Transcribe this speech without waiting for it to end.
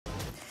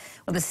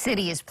Well, the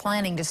city is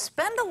planning to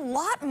spend a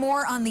lot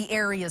more on the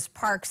area's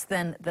parks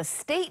than the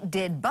state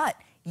did, but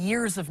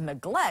years of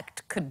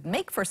neglect could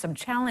make for some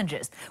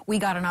challenges. We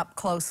got an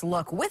up-close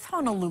look with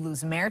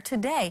Honolulu's mayor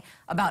today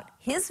about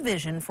his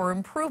vision for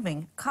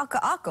improving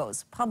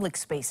Kakaako's public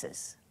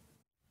spaces.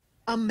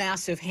 A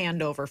massive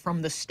handover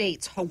from the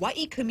state's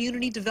Hawaii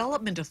Community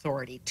Development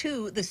Authority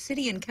to the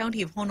city and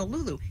county of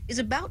Honolulu is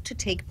about to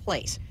take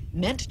place,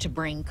 meant to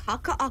bring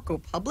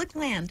Kakaako public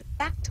land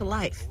back to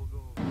life.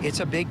 It's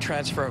a big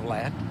transfer of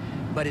land,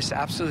 but it's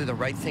absolutely the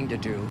right thing to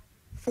do.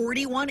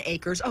 41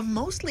 acres of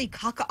mostly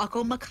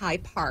Kakaako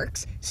Makai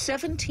parks,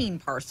 17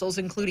 parcels,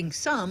 including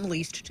some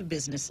leased to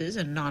businesses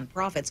and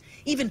nonprofits,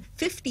 even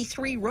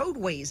 53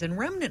 roadways and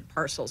remnant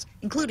parcels,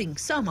 including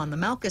some on the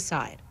Mauka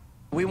side.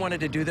 We wanted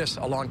to do this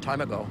a long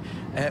time ago.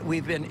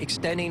 We've been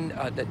extending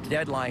the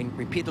deadline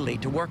repeatedly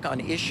to work on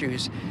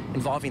issues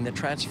involving the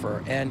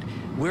transfer, and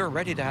we're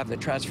ready to have the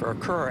transfer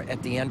occur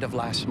at the end of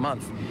last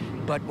month.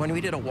 But when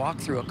we did a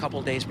walkthrough a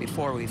couple days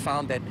before, we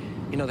found that,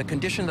 the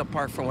condition of the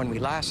park from when we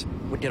last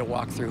did a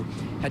walkthrough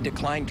had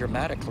declined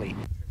dramatically.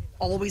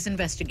 Always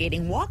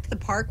investigating, walked the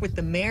park with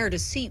the mayor to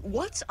see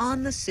what's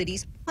on the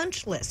city's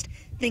punch list.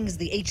 Things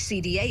the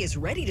HCDA is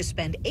ready to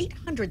spend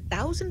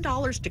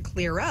 $800,000 to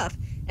clear up,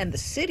 and the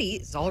city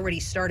has already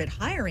started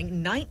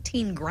hiring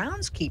 19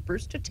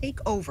 groundskeepers to take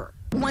over.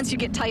 Once you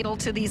get title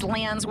to these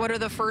lands, what are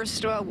the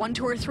first 1,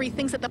 2, or 3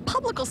 things that the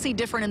public will see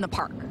different in the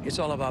park? It's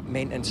all about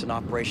maintenance and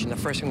operation. The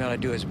first thing we want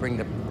to do is bring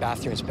the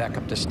bathrooms back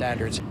up to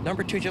standards.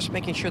 Number 2, just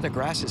making sure the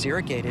grass is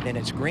irrigated and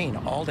it's green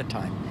all the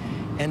time.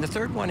 And the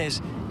third one is,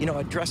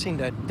 addressing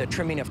the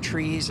trimming of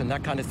trees and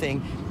that kind of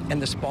thing,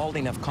 and the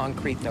spalding of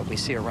concrete that we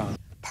see around.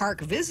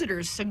 Park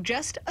visitors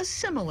suggest a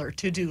similar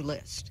to-do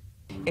list.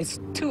 It's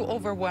too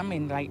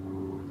overwhelming, like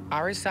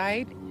our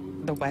side,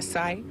 the west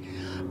side,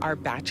 our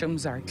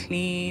bathrooms are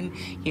clean,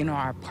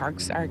 our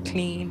parks are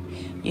clean,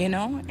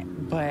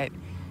 but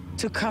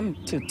to come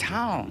to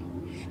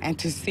town and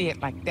to see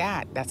it like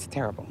that, that's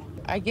terrible.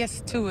 I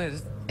guess, too,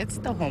 it's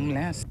the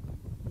homeless.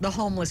 The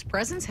homeless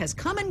presence has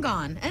come and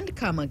gone and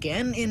come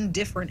again in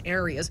different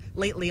areas,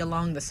 lately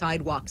along the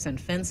sidewalks and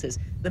fences.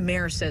 The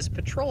mayor says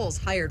patrols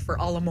hired for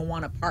Ala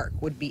Moana Park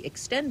would be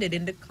extended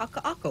into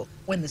Kakaako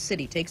when the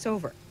city takes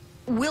over.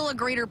 Will a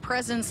greater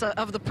presence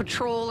of the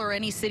patrol or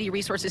any city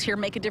resources here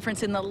make a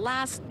difference in the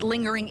last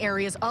lingering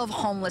areas of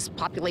homeless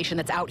population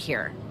that's out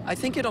here? I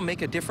think it'll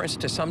make a difference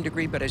to some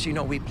degree, but as you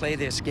know, we play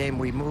this game,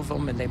 we move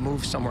them and they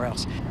move somewhere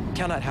else.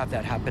 Cannot have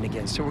that happen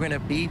again, so we're going to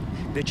be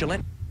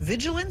vigilant.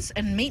 Vigilance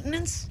and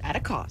maintenance at a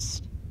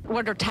cost.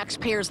 What are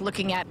taxpayers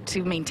looking at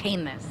to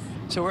maintain this?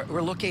 So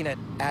we're looking at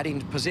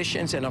adding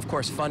positions and, of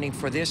course, funding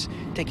for this,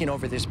 taking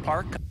over this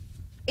park.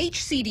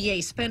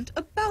 HCDA spent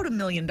about $1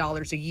 million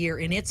a year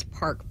in its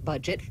park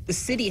budget. The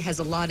city has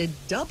allotted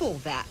double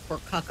that for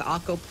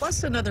Kakaako,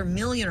 plus another $1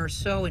 million or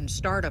so in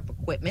startup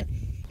equipment.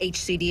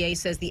 HCDA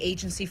says the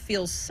agency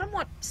feels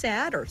somewhat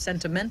sad or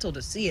sentimental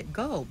to see it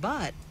go,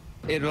 but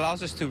it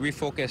allows us to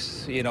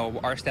refocus,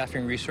 our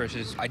staffing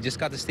resources. I just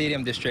got the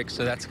stadium district,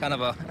 so that's kind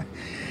of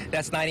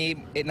that's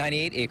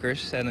 98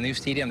 acres and a new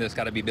stadium that's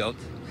got to be built.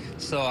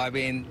 So,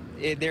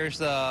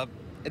 there's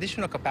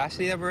additional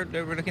capacity that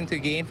we're looking to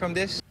gain from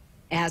this.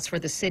 As for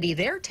the city,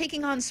 they're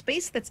taking on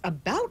space that's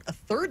about a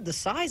third the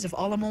size of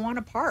Ala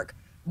Moana Park,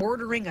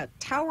 bordering a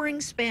towering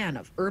span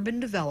of urban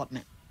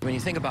development. When you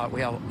think about it,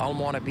 we have Ala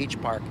Moana Beach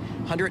Park,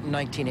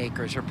 119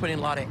 acres. We're putting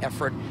a lot of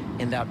effort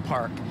in that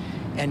park.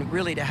 And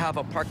really to have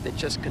a park that's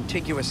just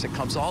contiguous, that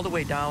comes all the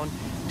way down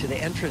to the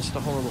entrance to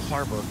Honolulu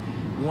Harbor,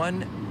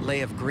 one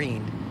lay of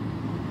green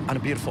on a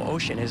beautiful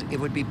ocean, it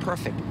would be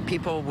perfect.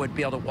 People would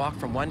be able to walk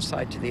from one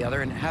side to the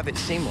other and have it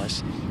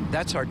seamless.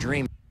 That's our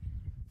dream.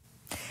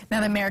 Now,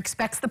 the mayor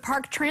expects the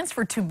park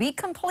transfer to be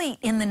complete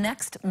in the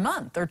next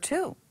month or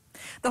 2.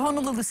 The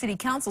Honolulu City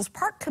Council's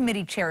Park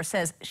Committee chair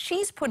says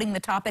she's putting the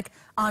topic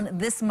on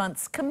this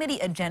month's committee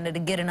agenda to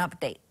get an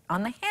update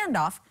on the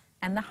handoff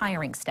and the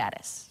hiring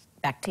status.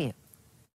 Back to you.